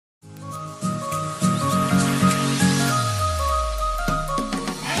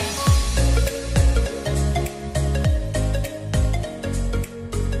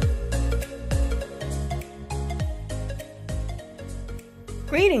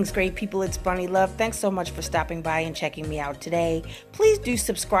Greetings, great people. It's Bunny Love. Thanks so much for stopping by and checking me out today. Please do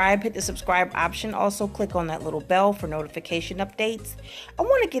subscribe. Hit the subscribe option. Also, click on that little bell for notification updates. I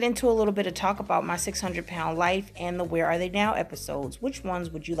want to get into a little bit of talk about my 600-pound life and the Where Are They Now episodes. Which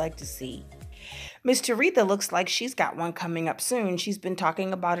ones would you like to see? Miss Taretha looks like she's got one coming up soon. She's been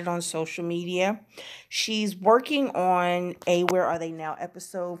talking about it on social media. She's working on a Where Are They Now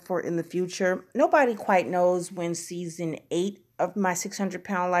episode for in the future. Nobody quite knows when season 8 of my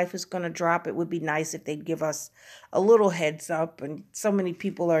 600-pound life is going to drop. It would be nice if they'd give us a little heads up. And so many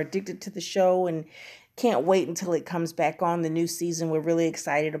people are addicted to the show and can't wait until it comes back on the new season. We're really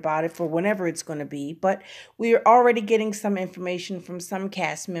excited about it for whenever it's going to be. But we are already getting some information from some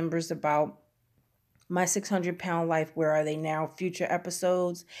cast members about my 600-pound life, Where Are They Now future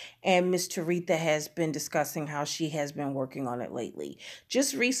episodes. And Miss Taretha has been discussing how she has been working on it lately.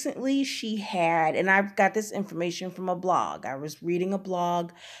 Just recently she had, and I've got this information from a blog. I was reading a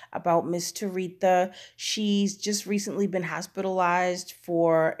blog about Miss Taretha. She's just recently been hospitalized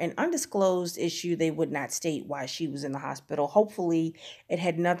for an undisclosed issue. They would not state why she was in the hospital. Hopefully it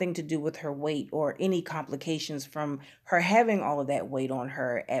had nothing to do with her weight or any complications from her having all of that weight on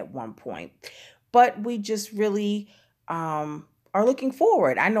her at one point. But we just really are looking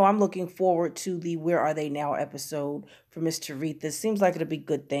forward. I know I'm looking forward to the Where Are They Now episode for Miss Taretha. Seems like it'll be a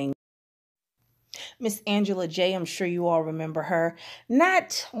good thing. Miss Angela J, I'm sure you all remember her.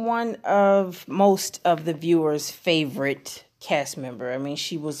 Not one of most of the viewers' favorite cast member. I mean,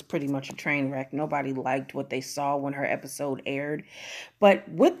 she was pretty much a train wreck. Nobody liked what they saw when her episode aired. But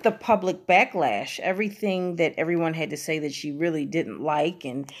with the public backlash, everything that everyone had to say that she really didn't like,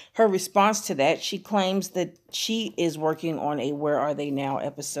 and her response to that, she claims that she is working on a Where Are They Now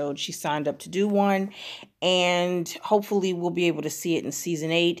episode. She signed up to do one, and hopefully we'll be able to see it in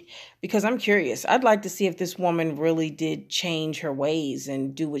season 8, because I'm curious. I'd like to see if this woman really did change her ways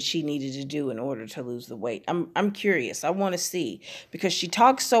and do what she needed to do in order to lose the weight. I'm curious. I want to see, because she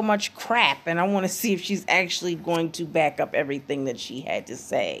talks so much crap, and I want to see if she's actually going to back up everything that she had to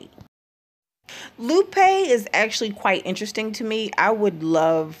say. Lupe is actually quite interesting to me. I would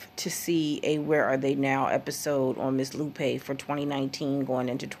love to see a Where Are They Now episode on Miss Lupe for 2019 going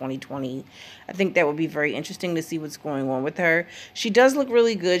into 2020. I think that would be very interesting to see what's going on with her. She does look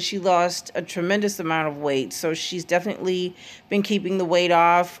really good. She lost a tremendous amount of weight, so she's definitely been keeping the weight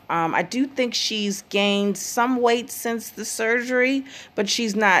off. I do think she's gained some weight since the surgery, but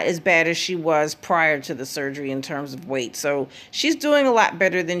she's not as bad as she was prior to the surgery in terms of weight. So she's doing a lot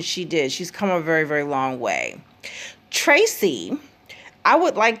better than she did. She's come a very, very long way. Tracy, I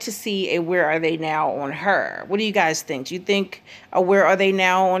would like to see a Where Are They Now on her. What do you guys think? Do you think a Where Are They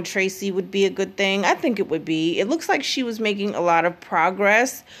Now on Tracy would be a good thing? I think it would be. It looks like she was making a lot of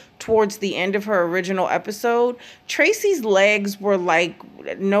progress towards the end of her original episode. Tracy's legs were like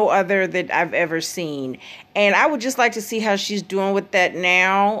no other that I've ever seen. And I would just like to see how she's doing with that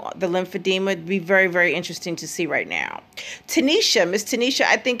now. The lymphedema would be very, very interesting to see right now. Tanisha, Miss Tanisha,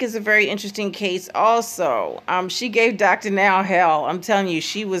 I think is a very interesting case also. She gave Dr. Now hell. I'm telling you,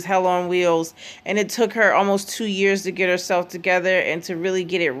 she was hell on wheels. And it took her almost 2 years to get herself together and to really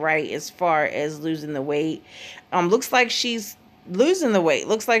get it right as far as losing the weight. Looks like she's losing the weight.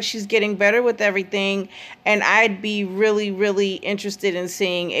 Looks like she's getting better with everything. And I'd be really, really interested in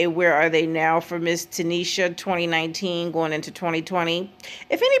seeing a Where Are They Now for Miss Tanisha 2019 going into 2020.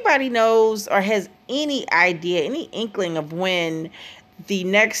 If anybody knows or has any idea, any inkling of when the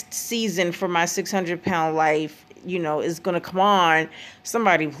next season for my 600-pound life, is going to come on,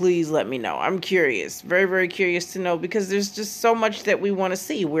 somebody please let me know. I'm curious. Very, very curious to know, because there's just so much that we want to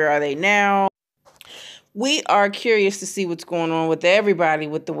see. Where are they now? We are curious to see what's going on with everybody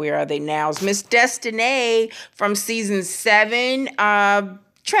with the Where Are They Nows. Miss Destiny from season 7,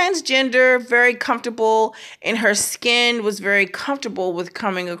 transgender, very comfortable in her skin, was very comfortable with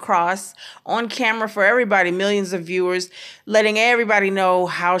coming across on camera for everybody, millions of viewers, letting everybody know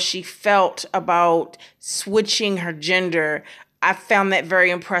how she felt about switching her gender. I found that very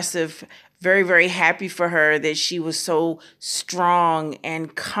impressive. Very, very happy for her that she was so strong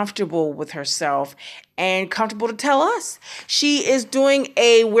and comfortable with herself and comfortable to tell us. She is doing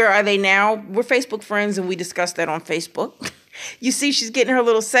a Where Are They Now? We're Facebook friends and we discussed that on Facebook. You see she's getting her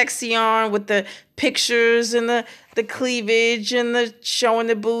little sexy on with the pictures and the cleavage and the showing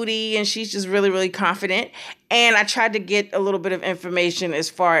the booty, and she's just really, really confident. And I tried to get a little bit of information as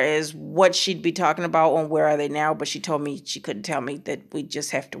far as what she'd be talking about on Where Are They Now, but she told me she couldn't tell me, that we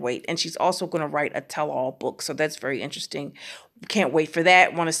just have to wait. And she's also going to write a tell-all book, so that's very interesting. Can't wait for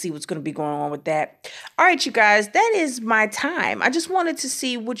that. Want to see what's going to be going on with that. All right, you guys, that is my time. I just wanted to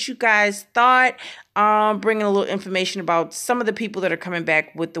see what you guys thought. Bringing a little information about some of the people that are coming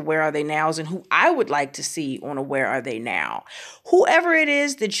back with the Where Are They Nows and who I would like to see on a Where Are They Now. Whoever it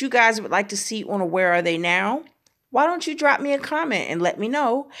is that you guys would like to see on a Where Are They Now, why don't you drop me a comment and let me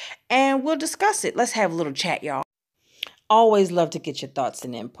know, and we'll discuss it. Let's have a little chat, y'all. Always love to get your thoughts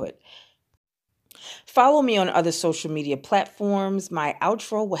and input. Follow me on other social media platforms. My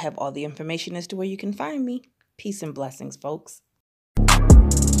outro will have all the information as to where you can find me. Peace and blessings, folks.